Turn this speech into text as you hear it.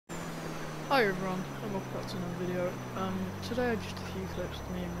Hi everyone, and welcome back to another video. Today are just a few clips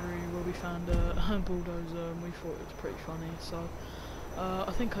of me and Rui where we found a bulldozer and we thought it was pretty funny, so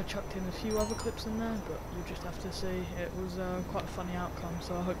I think I chucked in a few other clips in there, but you'll just have to see. It was quite a funny outcome,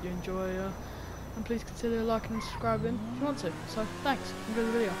 so I hope you enjoy, and please consider liking and subscribing if you want to. So thanks, enjoy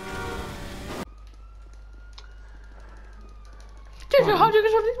the video. How do you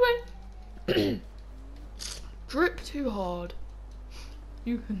get this way? Drip too hard.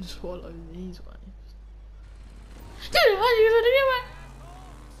 You can swallow these waves.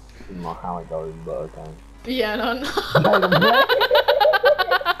 Not how it goes, but okay. Yeah, no.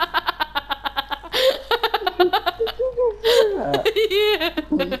 Yeah.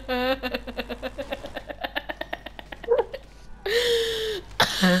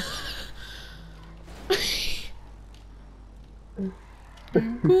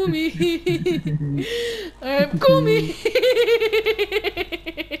 Call me. Call me.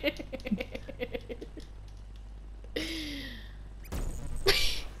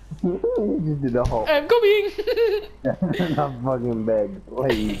 You just did a hop. I'm coming. I'm fucking beg,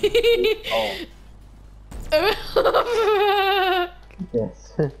 please. Oh.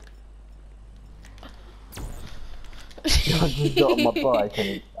 Yes. I just got on my bike and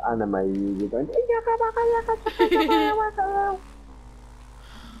it's anime music going.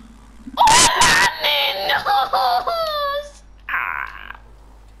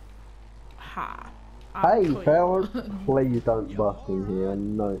 Hey fellas, please don't bust in here,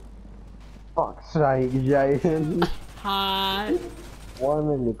 no. Fuck's sake, Jaden. Hi. Why am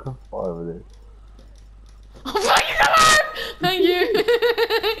I in the crossfire over this? Oh, thank you.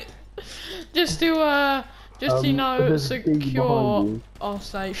 Just to you know, secure our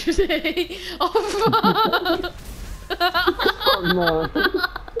safety. Oh fuck. Oh no.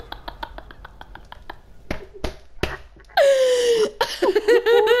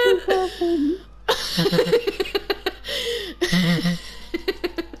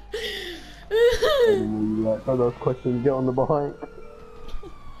 Like, oh, those questions, get on the bike.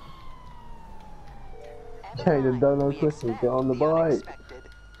 Jaden, don't know questions, get on the bike.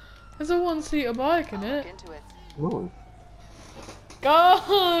 There's a one-seater bike in it. Oh. Go!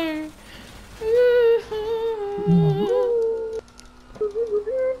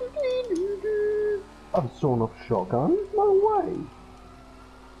 I've sawn off shotgun, no way.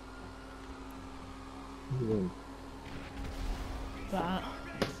 That.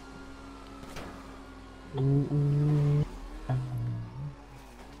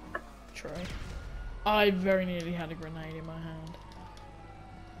 True. I very nearly had a grenade in my hand.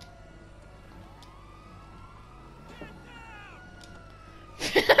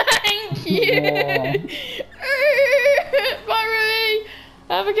 Thank you! Yeah. Bye, Ruby!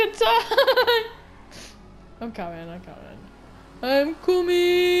 Have a good time! I'm coming. I'm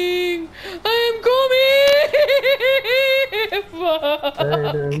coming!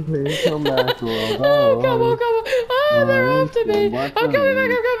 Jaden, please come back, bro. Oh, come on. Oh, they're after me. I'm coming back. I'm coming.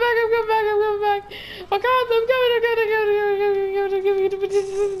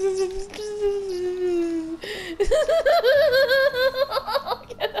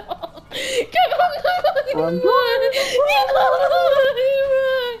 Get on the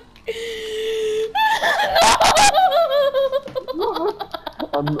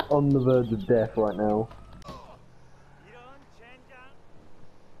I'm on the verge of death right now.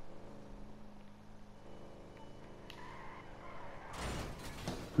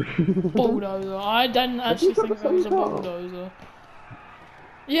 Bulldozer. I didn't actually think that was a bulldozer.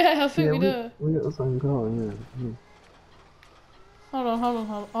 Yeah, I think we do. We got the same car, yeah. Hold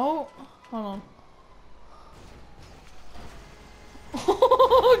on. Oh, hold on.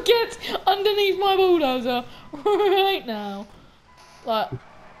 Get underneath my bulldozer right now. Like,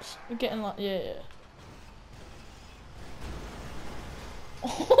 we're getting like, yeah.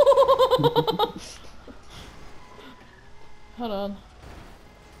 Hold on.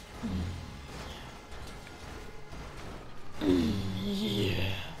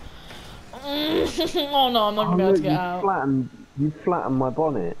 Yeah. Oh no, I'm not gonna be able to get out. You flattened my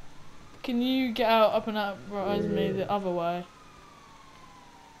bonnet. Can you get out up and up as me the other way?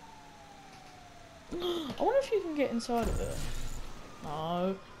 I wonder if you can get inside of it.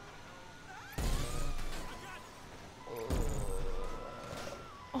 No.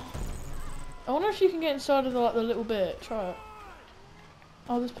 I wonder if you can get inside of the little bit. Try it.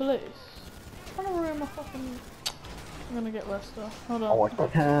 Oh, there's police. I'm trying to ruin my fucking. I'm gonna get Lester. Hold on. Oh, I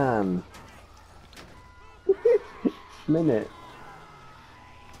can. Minute.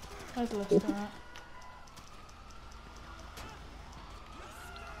 Where's Lester at?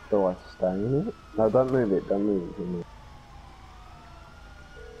 Do I stay in it? No, don't move it.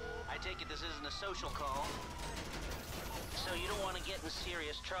 take it this isn't a social call. So you don't want to get in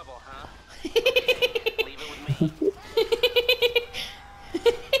serious trouble, huh? Okay, leave it with me.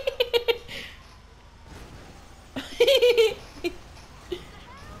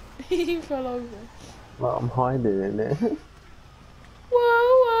 He fell over. Well, I'm hiding in it.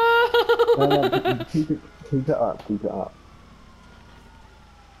 Whoa, whoa! No, keep it up, keep it up.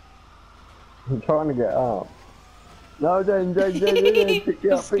 I'm trying to get up. No, Jane, pick me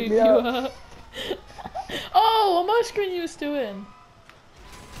up, pick me up. Oh, on my screen you were still in.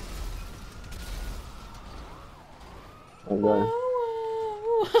 I'm going.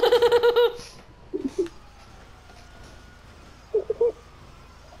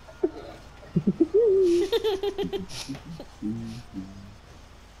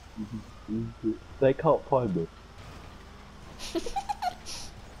 They can't find me.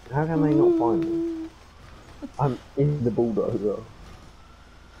 How can they not find me? I'm in the bulldozer.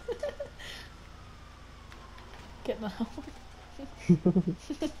 Get now.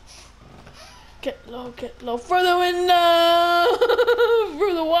 Get low, through the window!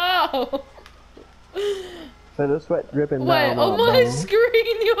 Through the wall! So the sweat dripping Wait, down on my my back.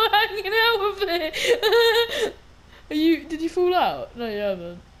 screen you're hanging out with it! Did you fall out? No, you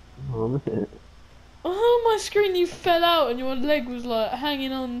haven't. Oh, I'm in it. On my screen you fell out and your leg was like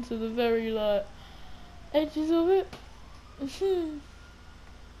hanging on to the very like edges of it. You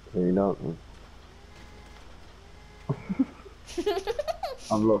don't.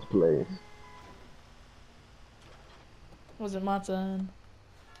 I've lost place. Was it my turn?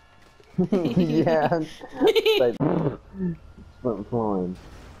 Yeah. They went flying.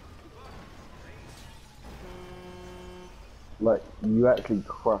 Like, you actually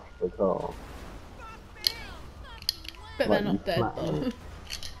crushed the car. Bet Like, they're not you dead flattened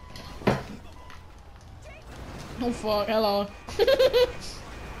though. Oh fuck, hello.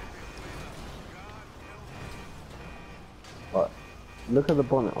 Like, look at the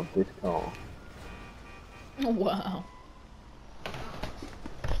bonnet of this car. Oh wow.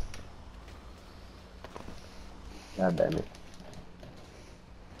 God damn it.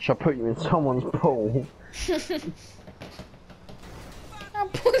 Shall I put you in someone's pool?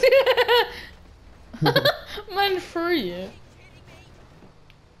 Man, free you.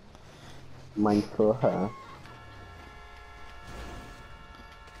 Mine for her.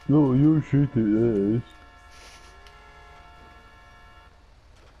 No, you shit it is.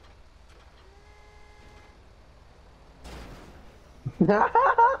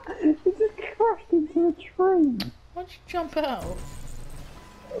 It just crashed into a tree. Why'd you jump out?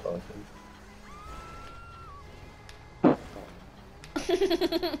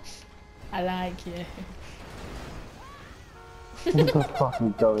 I like you. What the fuck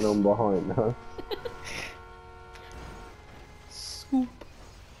is going on behind her?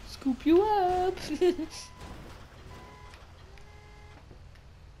 Scoop you up.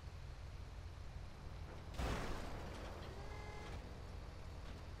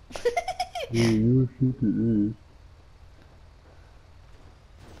 Yeah, you shit it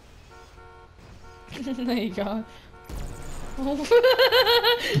is. There you go. I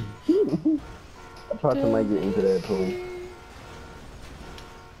tried to make it into their pool.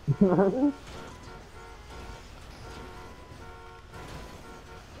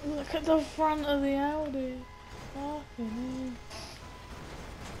 Look at the front of the Audi. Fucking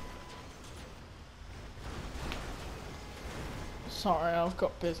sorry, I've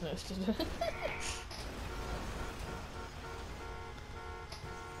got business to do. Do you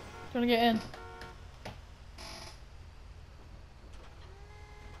wanna get in?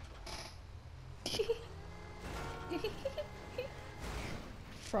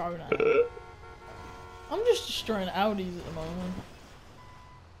 Throw that. I'm just destroying Audis at the moment.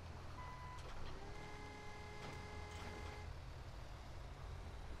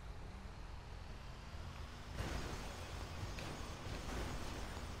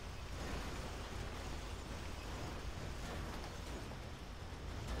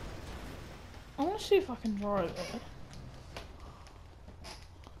 I want to see if I can drive it.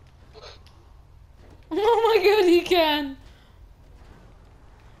 Oh my god, you can!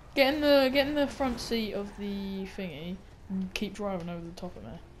 Get in the front seat of the thingy and keep driving over the top of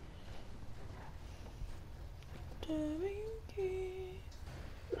me.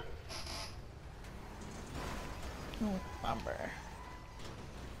 Oh, bumper.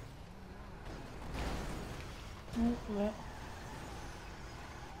 Oh, that.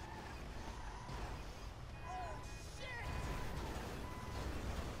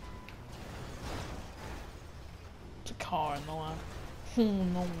 It's a car in the way. Oh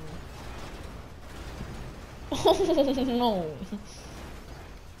no. Oh no.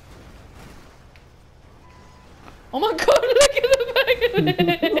 Oh my god, look at the back of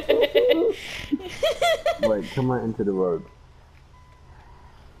it! Wait, come out into the road.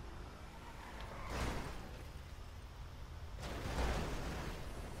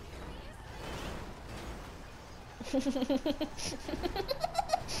 You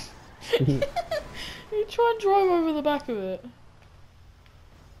try and drive over the back of it.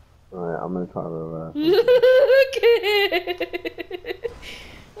 Alright, I'm gonna try to reverse. Look at it!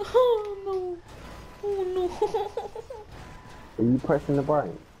 Oh no. Oh no. Are you pressing the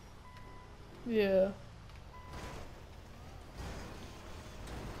brake? Yeah.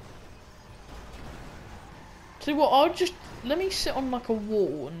 See what, I'll just, let me sit on like a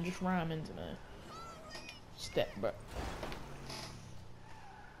wall and just ram into it. Step back.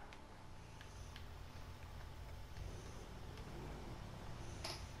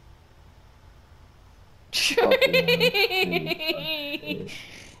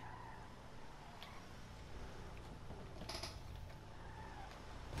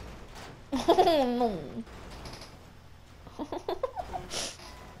 Oh no.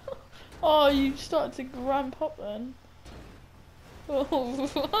 Oh, you started to ramp up then. Oh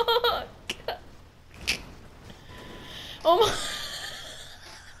fuck. Oh my.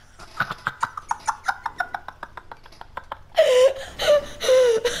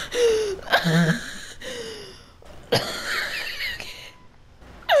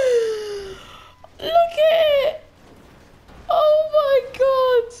 Look at it! Oh my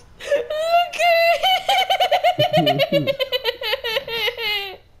god! Look at it!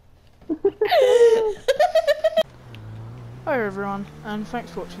 Hi everyone, and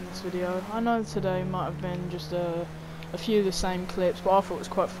thanks for watching this video. I know today might have been just a few of the same clips, but I thought it was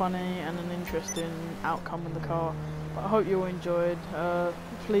quite funny and an interesting outcome in the car. But I hope you all enjoyed.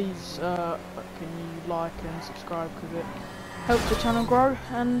 Please can you like and subscribe because it helps the channel grow,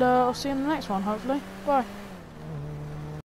 and I'll see you in the next one hopefully. Bye.